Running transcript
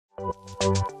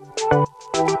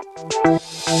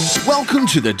Welcome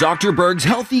to the Dr. Berg's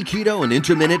Healthy Keto and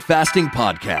Intermittent Fasting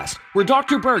Podcast, where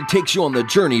Dr. Berg takes you on the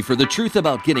journey for the truth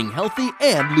about getting healthy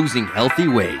and losing healthy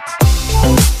weight.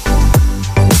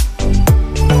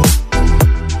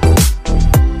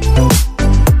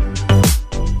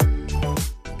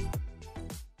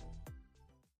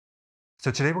 So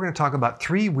today we're going to talk about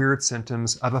 3 weird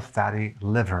symptoms of a fatty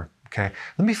liver. Okay,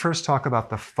 let me first talk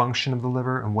about the function of the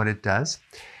liver and what it does.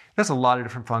 It has a lot of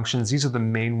different functions. These are the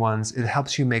main ones. It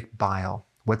helps you make bile.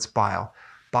 What's bile?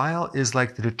 Bile is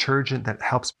like the detergent that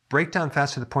helps break down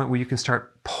fats to the point where you can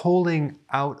start pulling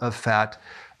out of fat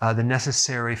the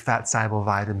necessary fat-soluble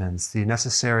vitamins, the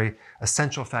necessary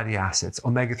essential fatty acids,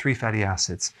 omega-3 fatty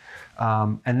acids.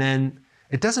 And then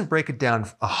it doesn't break it down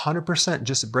 100%,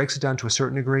 just it breaks it down to a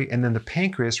certain degree, and then the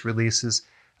pancreas releases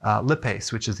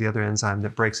lipase, which is the other enzyme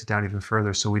that breaks it down even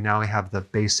further. So we now have the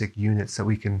basic units that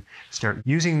we can start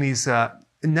using these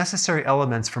necessary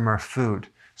elements from our food,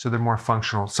 so they're more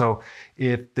functional. So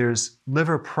if there's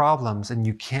liver problems and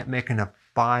you can't make enough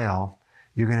bile,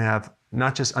 you're going to have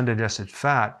not just undigested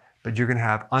fat, but you're going to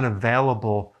have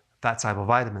unavailable fat-soluble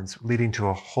vitamins, leading to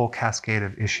a whole cascade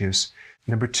of issues.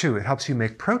 Number 2, it helps you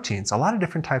make proteins, a lot of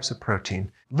different types of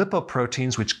protein.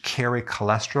 Lipoproteins, which carry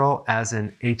cholesterol, as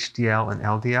in HDL and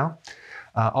LDL.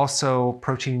 Also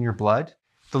protein in your blood.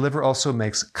 The liver also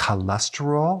makes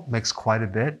cholesterol, makes quite a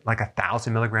bit, like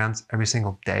 1,000 milligrams every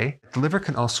single day. The liver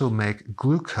can also make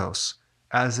glucose,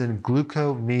 as in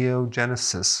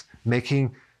gluconeogenesis,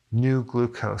 making new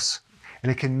glucose.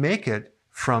 And it can make it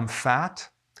from fat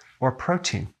or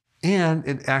protein. And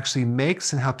it actually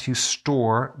makes and helps you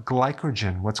store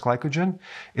glycogen. What's glycogen?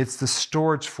 It's the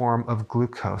storage form of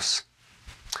glucose.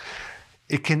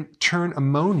 It can turn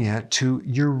ammonia to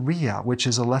urea, which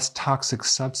is a less toxic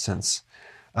substance.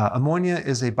 Ammonia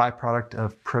is a byproduct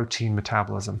of protein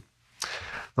metabolism.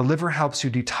 The liver helps you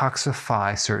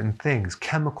detoxify certain things,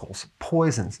 chemicals,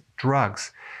 poisons,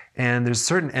 drugs. And there's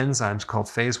certain enzymes called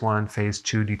phase 1, phase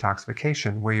 2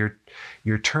 detoxification, where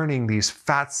you're turning these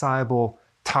fat-soluble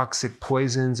toxic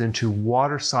poisons into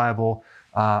water-soluble,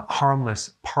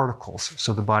 harmless particles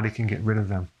so the body can get rid of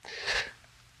them.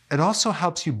 It also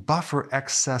helps you buffer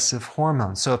excessive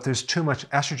hormones. So if there's too much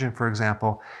estrogen, for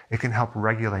example, it can help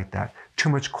regulate that. Too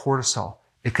much cortisol,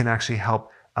 it can actually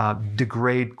help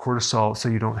degrade cortisol so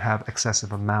you don't have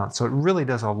excessive amounts. So it really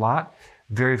does a lot.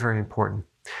 Very, very important.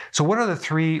 So what are the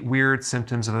 3 weird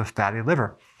symptoms of a fatty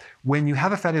liver? When you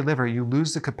have a fatty liver, you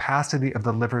lose the capacity of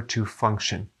the liver to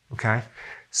function. Okay,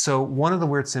 so one of the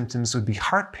weird symptoms would be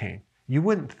heart pain. You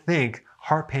wouldn't think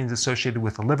heart pain is associated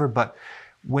with the liver, but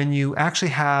when you actually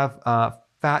have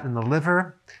fat in the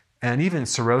liver and even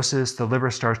cirrhosis, the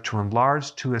liver starts to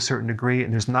enlarge to a certain degree,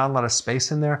 and there's not a lot of space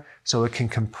in there, so it can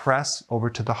compress over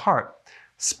to the heart,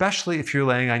 especially if you're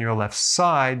laying on your left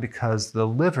side, because the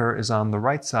liver is on the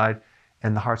right side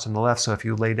and the heart's on the left. So if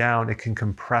you lay down, it can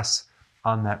compress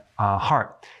on that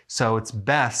heart. So it's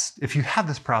best, if you have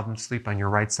this problem, sleep on your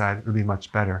right side. It would be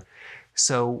much better.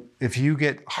 So if you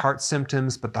get heart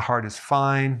symptoms, but the heart is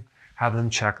fine, have them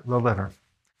check the liver.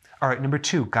 All right, number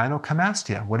 2,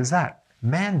 gynecomastia. What is that?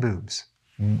 Man boobs.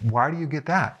 Why do you get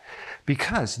that?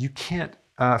 Because you can't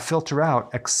filter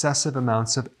out excessive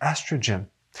amounts of estrogen.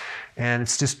 And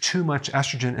it's just too much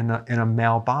estrogen in a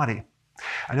male body.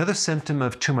 Another symptom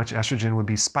of too much estrogen would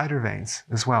be spider veins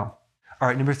as well. All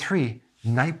right, number 3,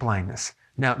 night blindness.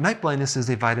 Now, night blindness is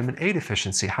a vitamin A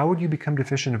deficiency. How would you become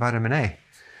deficient in vitamin A?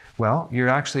 Well, you're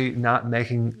actually not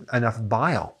making enough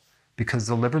bile, because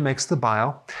the liver makes the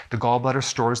bile, the gallbladder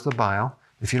stores the bile.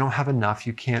 If you don't have enough,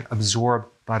 you can't absorb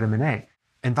vitamin A.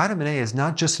 And vitamin A is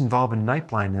not just involved in night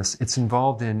blindness, it's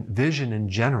involved in vision in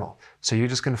general. So you're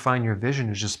just going to find your vision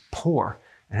is just poor,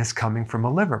 and it's coming from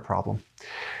a liver problem.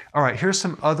 All right, here's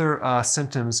some other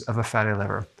symptoms of a fatty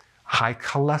liver. High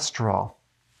cholesterol.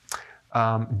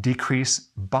 Decrease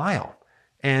bile.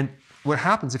 And what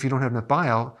happens if you don't have enough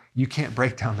bile, you can't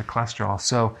break down the cholesterol.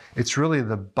 So it's really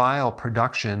the bile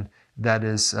production that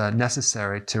is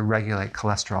necessary to regulate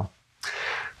cholesterol.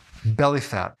 Belly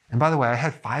fat. And by the way, I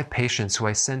had 5 patients who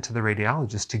I sent to the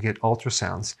radiologist to get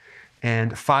ultrasounds,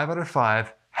 and 5 out of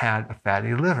 5 had a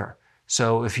fatty liver.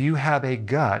 So if you have a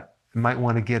gut, you might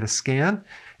want to get a scan.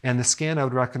 And the scan I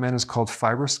would recommend is called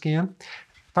FibroScan.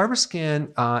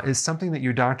 FibroScan is something that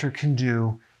your doctor can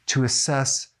do to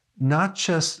assess not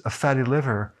just a fatty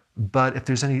liver, but if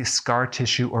there's any scar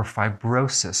tissue or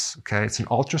fibrosis. Okay, it's an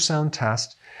ultrasound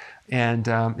test, and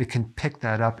it can pick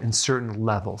that up in certain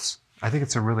levels. I think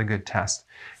it's a really good test.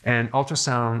 And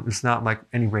ultrasound is not like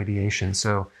any radiation,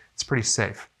 so it's pretty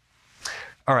safe.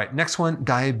 All right, next one,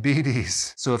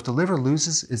 diabetes. So if the liver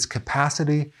loses its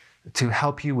capacity to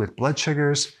help you with blood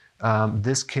sugars,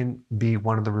 this can be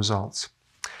one of the results.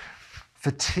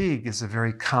 Fatigue is a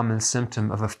very common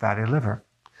symptom of a fatty liver.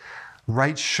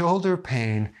 Right shoulder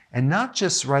pain, and not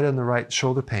just right on the right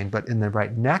shoulder pain, but in the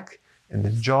right neck, in the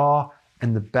jaw,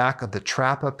 in the back of the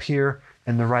trap up here,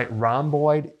 in the right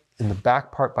rhomboid, in the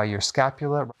back part by your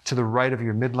scapula, to the right of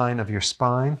your midline of your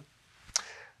spine.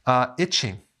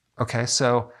 Itching, okay,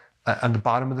 so on the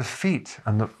bottom of the feet,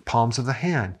 on the palms of the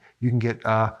hand, you can get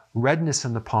redness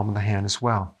in the palm of the hand as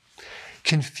well.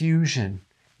 Confusion,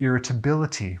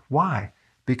 irritability. Why?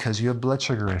 Because you have blood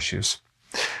sugar issues.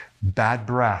 Bad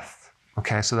breath,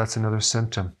 okay, so that's another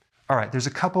symptom. All right, there's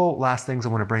a couple last things I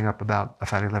want to bring up about a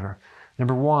fatty liver.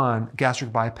 Number one,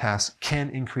 gastric bypass can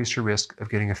increase your risk of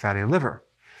getting a fatty liver,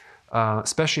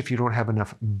 especially if you don't have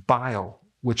enough bile,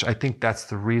 which I think that's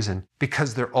the reason,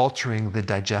 because they're altering the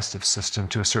digestive system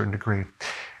to a certain degree.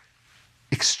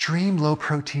 Extreme low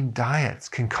protein diets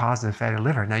can cause a fatty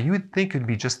liver. Now, you would think it would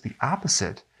be just the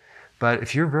opposite, but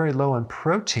if you're very low on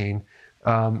protein,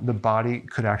 the body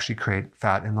could actually create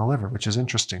fat in the liver, which is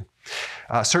interesting.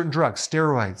 Certain drugs,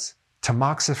 steroids,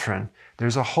 tamoxifen,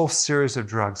 there's a whole series of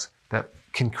drugs that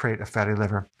can create a fatty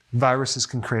liver. Viruses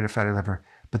can create a fatty liver,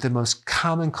 but the most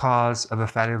common cause of a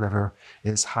fatty liver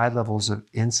is high levels of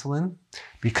insulin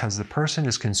because the person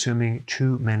is consuming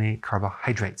too many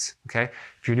carbohydrates, okay?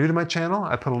 If you're new to my channel,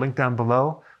 I put a link down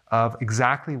below of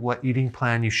exactly what eating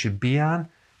plan you should be on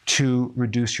to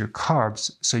reduce your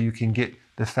carbs so you can get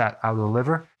the fat out of the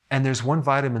liver. And there's one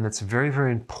vitamin that's very,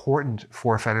 very important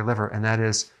for a fatty liver, and that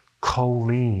is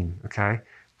choline, okay?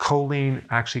 Choline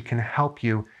actually can help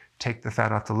you take the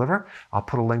fat off the liver. I'll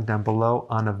put a link down below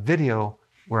on a video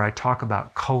where I talk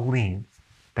about choline.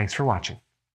 Thanks for watching.